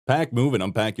Pack, move, and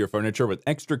unpack your furniture with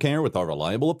extra care with our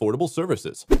reliable, affordable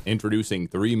services. Introducing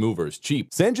 3 Movers Cheap.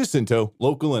 San Jacinto,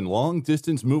 local and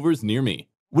long-distance movers near me.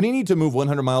 When you need to move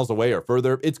 100 miles away or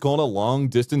further, it's called a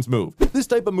long-distance move. This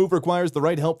type of move requires the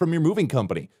right help from your moving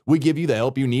company. We give you the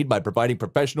help you need by providing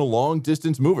professional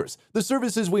long-distance movers. The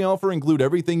services we offer include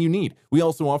everything you need. We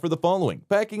also offer the following: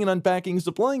 packing and unpacking,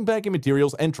 supplying packing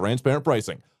materials, and transparent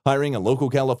pricing. Hiring a local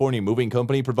California moving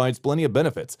company provides plenty of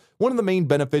benefits. One of the main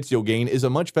benefits you'll gain is a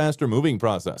much faster moving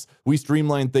process. We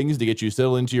streamline things to get you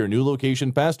settled into your new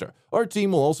location faster. Our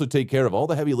team will also take care of all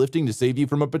the heavy lifting to save you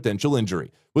from a potential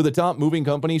injury. With a top moving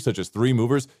company such as 3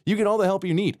 Movers, you get all the help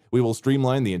you need. We will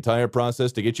streamline the entire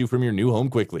process to get you from your new home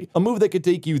quickly. A move that could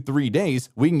take you 3 days,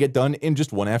 we can get done in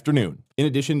just 1 afternoon. In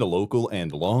addition to local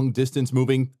and long-distance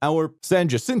moving, our San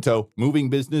Jacinto moving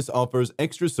business offers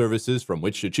extra services from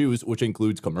which to choose, which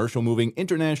includes commercial moving,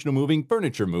 international moving,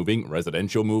 furniture moving,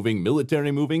 residential moving,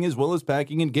 military moving, as well as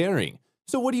packing and carrying.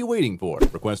 So what are you waiting for?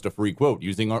 Request a free quote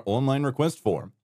using our online request form.